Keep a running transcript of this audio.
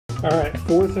All right,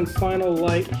 fourth and final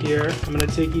light here. I'm gonna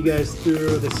take you guys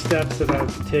through the steps that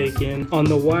I've taken on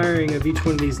the wiring of each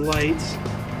one of these lights.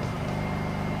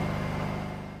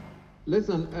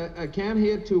 Listen, I can't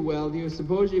hear too well. Do you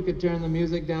suppose you could turn the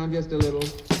music down just a little?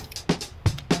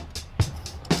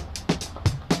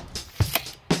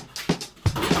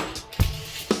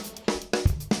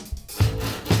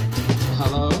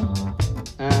 Hello?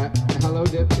 Hello,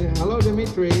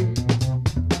 Dimitri.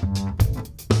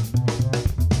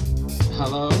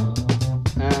 Hello?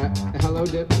 Hello,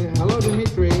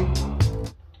 Dimitri.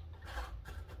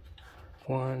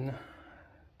 1,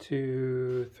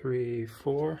 2, 3,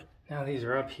 4. Now these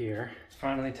are up here.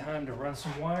 Finally time to run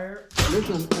some wire.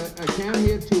 Listen, I can't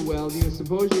hear too well. Do you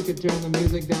suppose you could turn the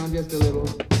music down just a little?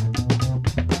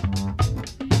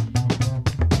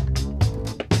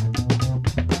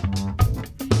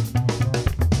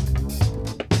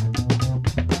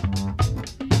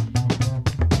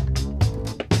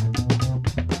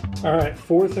 All right,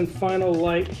 fourth and final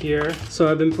light here. So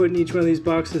I've been putting each one of these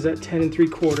boxes at 10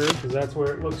 3/4 because that's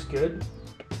where it looks good.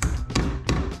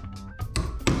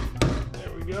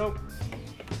 There we go.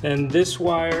 And this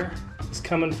wire is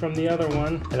coming from the other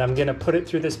one, and I'm gonna put it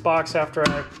through this box after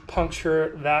I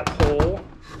puncture that hole.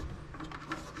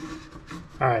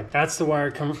 All right, that's the wire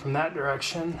coming from that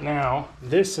direction. Now,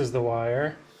 this is the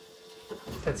wire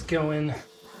that's going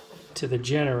to the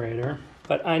generator.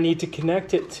 But I need to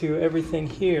connect it to everything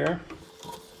here.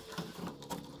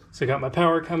 So I got my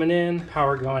power coming in,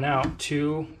 power going out,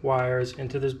 2 wires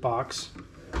into this box.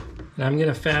 And I'm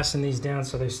gonna fasten these down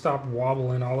so they stop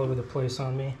wobbling all over the place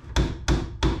on me.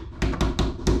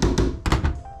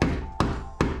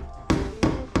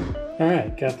 All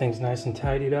right, got things nice and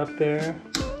tidied up there.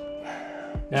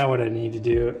 Now what I need to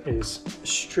do is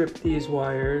strip these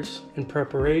wires in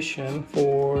preparation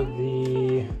for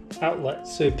the outlet.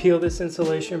 So peel this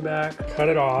insulation back, cut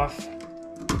it off,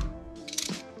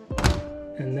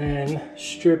 and then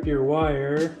strip your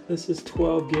wire. This is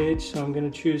 12 gauge, so I'm gonna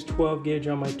choose 12 gauge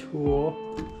on my tool.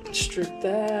 Strip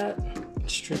that,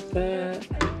 strip that,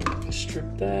 strip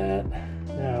that.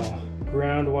 Now,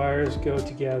 ground wires go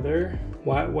together,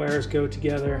 white wires go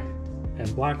together,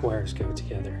 and black wires go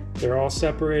together. They're all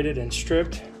separated and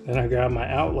stripped. Then I grab my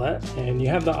outlet, and you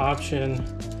have the option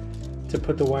to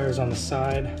put the wires on the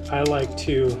side. I like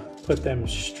to put them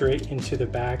straight into the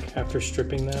back after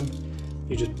stripping them.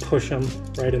 You just push them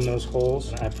right in those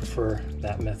holes. I prefer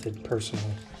that method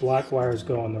personally. Black wires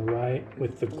go on the right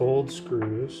with the gold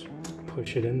screws.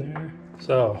 Push it in there.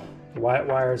 So the white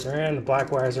wires are in, the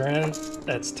black wires are in.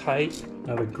 That's tight.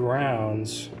 Now the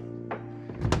grounds,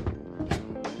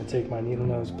 take my needle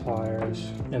nose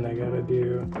pliers, and I gotta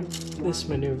do this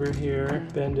maneuver here.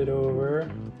 Bend it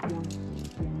over,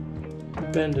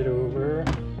 bend it over.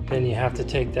 Then you have to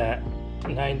take that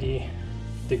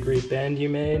 90-degree bend you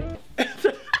made.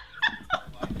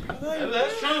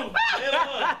 That's true.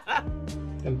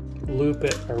 And loop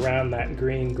it around that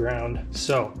green ground.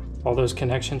 So all those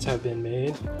connections have been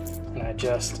made, and I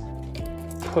just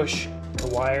push the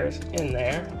wires in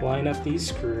there, line up these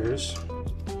screws,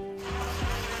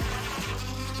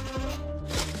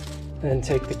 then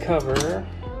take the cover,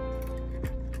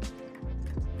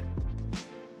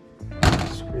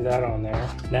 screw that on there.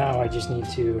 Now I just need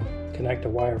to connect a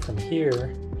wire from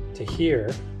here to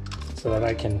here so that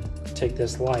I can take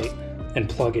this light and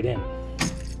plug it in.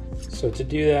 So to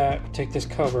do that, take this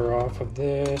cover off of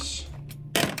this.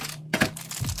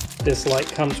 This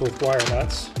light comes with wire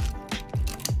nuts.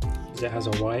 It has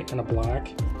a white and a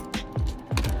black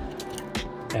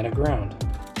and a ground.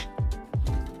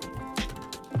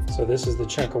 So this is the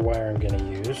chunk of wire I'm going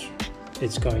to use.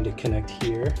 It's going to connect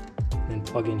here and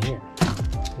plug in here.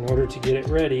 In order to get it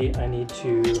ready, I need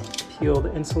to peel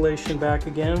the insulation back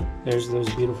again. There's those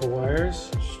beautiful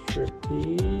wires. Strip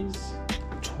these.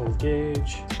 12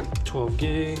 gauge, 12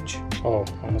 gauge. Oh,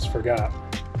 almost forgot.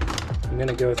 I'm going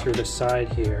to go through the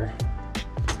side here.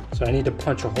 So I need to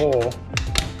punch a hole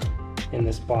in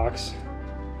this box.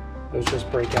 Those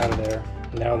just break out of there.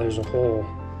 Now there's a hole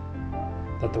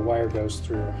that the wire goes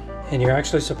through. And you're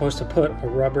actually supposed to put a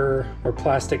rubber or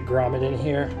plastic grommet in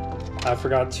here. I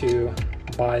forgot to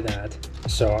buy that.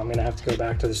 So I'm gonna have to go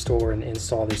back to the store and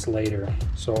install this later.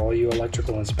 So all you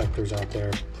electrical inspectors out there,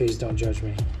 please don't judge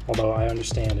me. Although I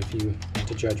understand if you want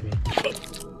to judge me.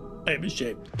 I am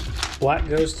ashamed. Black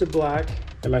goes to black.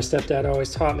 And my stepdad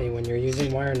always taught me when you're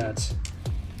using wire nuts,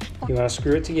 you wanna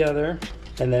screw it together.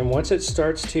 And then once it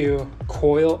starts to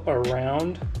coil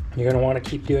around, you're gonna wanna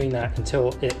keep doing that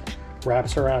until it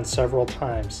wraps around several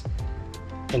times,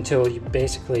 until you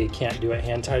basically can't do it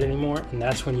hand tight anymore. And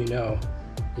that's when you know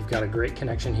you've got a great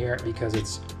connection here because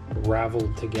it's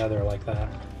raveled together like that.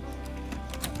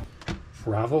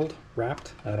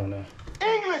 wrapped? I don't know.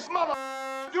 English, mother.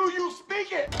 Do you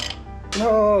speak it?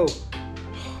 No!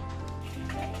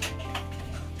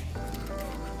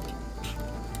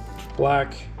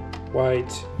 Black,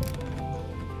 white,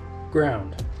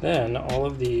 ground. Then all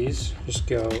of these just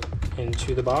go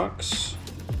into the box.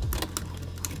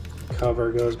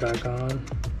 Cover goes back on.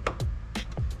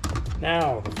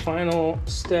 Now, the final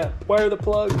step, wire the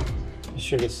plug. I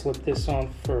should have slipped this on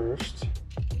first.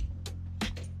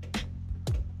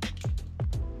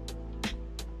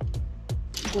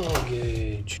 Plug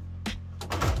gauge.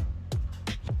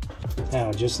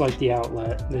 Now, just like the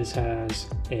outlet, this has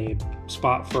a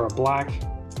spot for a black,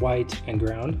 white, and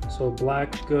ground. So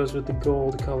black goes with the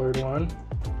gold colored one.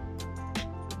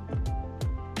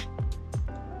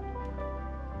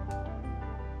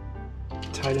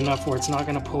 Tight enough where it's not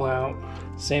going to pull out.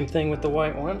 Same thing with the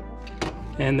white one.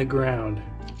 And the ground.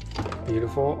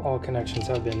 Beautiful, all connections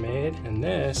have been made. And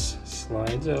this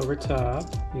slides over top.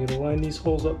 You gotta line these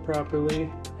holes up properly.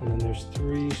 And then there's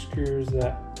 3 screws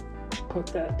that put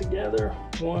that together.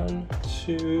 1,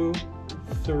 2,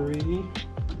 3.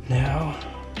 Now,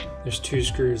 there's 2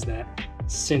 screws that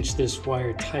cinch this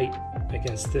wire tight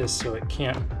against this so it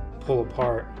can't pull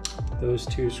apart. Those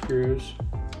 2 screws.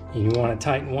 You want to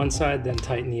tighten one side, then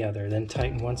tighten the other, then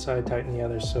tighten one side, tighten the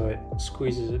other, so it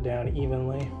squeezes it down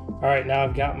evenly. All right, now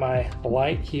I've got my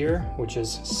light here, which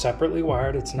is separately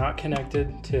wired. It's not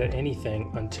connected to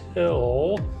anything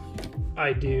until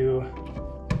I do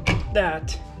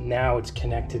that. Now it's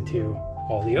connected to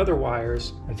all the other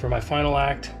wires. And for my final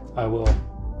act, I will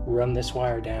run this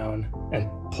wire down and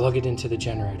plug it into the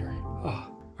generator. Oh.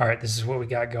 All right, this is what we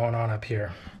got going on up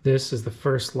here. This is the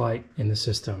first light in the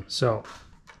system. So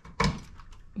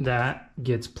that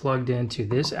gets plugged into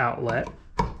this outlet,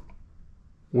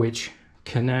 which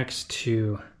connects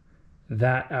to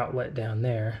that outlet down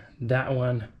there. That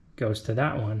one goes to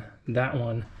that one. That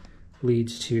one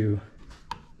leads to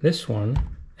this one,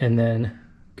 and then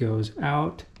goes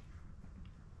out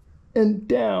and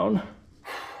down.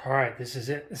 All right, this is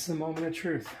it. This is the moment of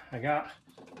truth. I got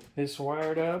this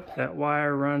wired up. That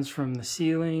wire runs from the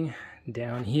ceiling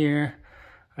down here.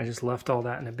 I just left all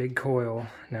that in a big coil.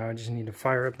 Now I just need to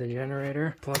fire up the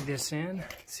generator, plug this in,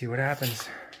 see what happens.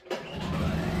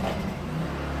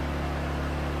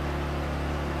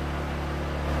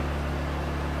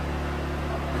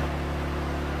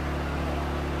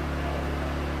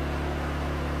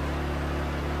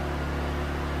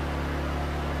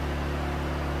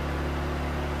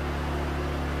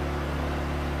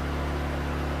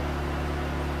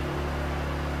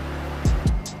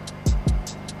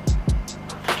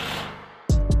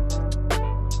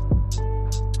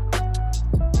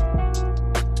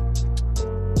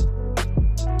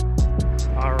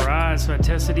 So I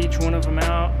tested each one of them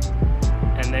out,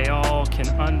 and they all can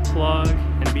unplug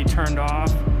and be turned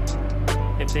off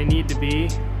if they need to be.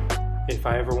 If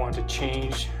I ever want to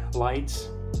change lights,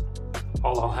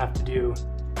 all I'll have to do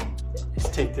is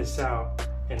take this out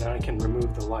and then I can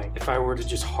remove the light. If I were to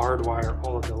just hardwire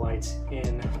all of the lights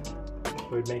in,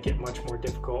 it would make it much more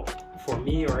difficult for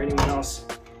me or anyone else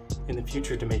in the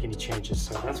future to make any changes.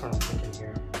 So that's what I'm thinking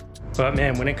here. But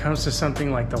man, when it comes to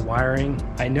something like the wiring,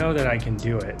 I know that I can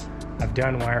do it. I've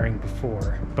done wiring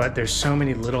before, but there's so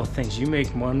many little things. You make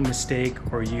one mistake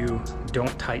or you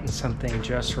don't tighten something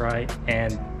just right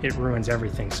and it ruins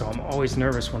everything. So I'm always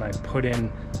nervous when I put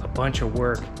in a bunch of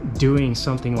work doing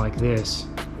something like this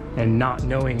and not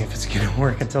knowing if it's gonna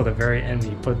work until the very end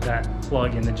when you put that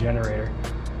plug in the generator.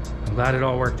 I'm glad it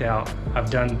all worked out.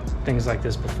 I've done things like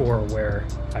this before where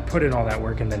I put in all that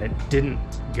work and then it didn't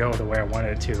go the way I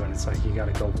wanted it to, and it's like you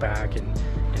gotta go back and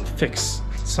fix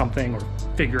something or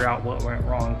figure out what went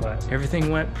wrong, but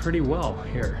everything went pretty well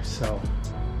here, so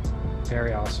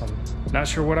very awesome. Not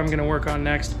sure what I'm gonna work on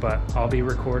next, but I'll be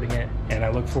recording it, and I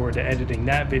look forward to editing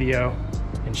that video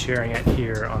and sharing it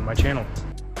here on my channel.